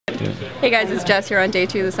Hey guys, it's Jess here on day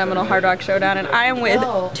 2 of the Seminole Hard Rock Showdown, and I am with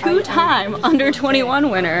two-time under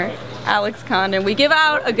 21 winner Alex Condon. We give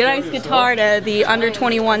out a nice guitar to the under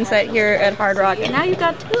 21 set here at Hard Rock, and now you've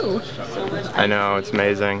got 2. I know, it's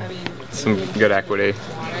amazing. Some good equity.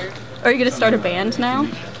 Are you gonna start a band now?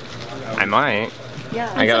 I might.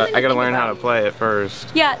 Yeah. I gotta learn how to play it first.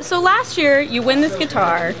 Yeah. So last year you win this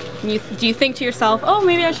guitar. Do you think to yourself, oh,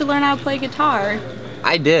 maybe I should learn how to play guitar?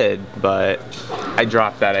 I did, but I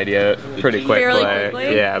dropped that idea pretty quickly. Fairly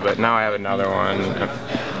quickly? Yeah, but now I have another one.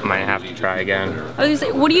 I might have to try again. I was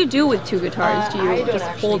gonna say, what do you do with 2 guitars? Do you just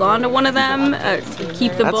hold on to one of them,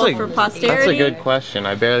 keep them both for posterity? That's a good question.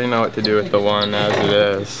 I barely know what to do with the one as it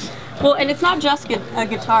is. Well, and it's not just a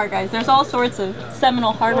guitar, guys. There's all sorts of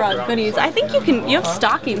Seminole Hard Rock goodies. I think you have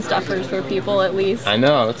stocking stuffers for people at least. I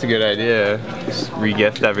know, that's a good idea. Just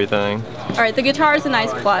re-gift everything. All right, the guitar is a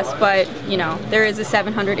nice plus, but you know there is a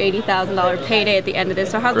 $780,000 payday at the end of this.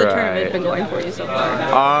 So how's the tournament been going for you so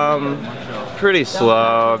far? Pretty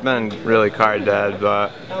slow. I've been really card dead,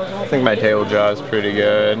 but I think my table draw is pretty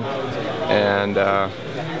good. And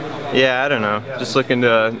yeah, I don't know. Just looking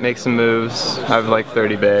to make some moves. I have like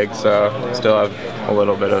 30 bigs, so still have a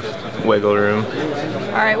little bit of wiggle room.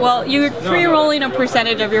 All right, well, you're free-rolling a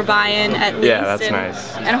percentage of your buy-in at least. Yeah, that's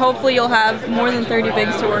nice. And hopefully you'll have more than 30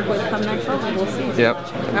 bigs to work with come next fall. We'll see. Yep.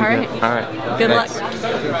 All right. All right. Good Thanks.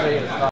 luck.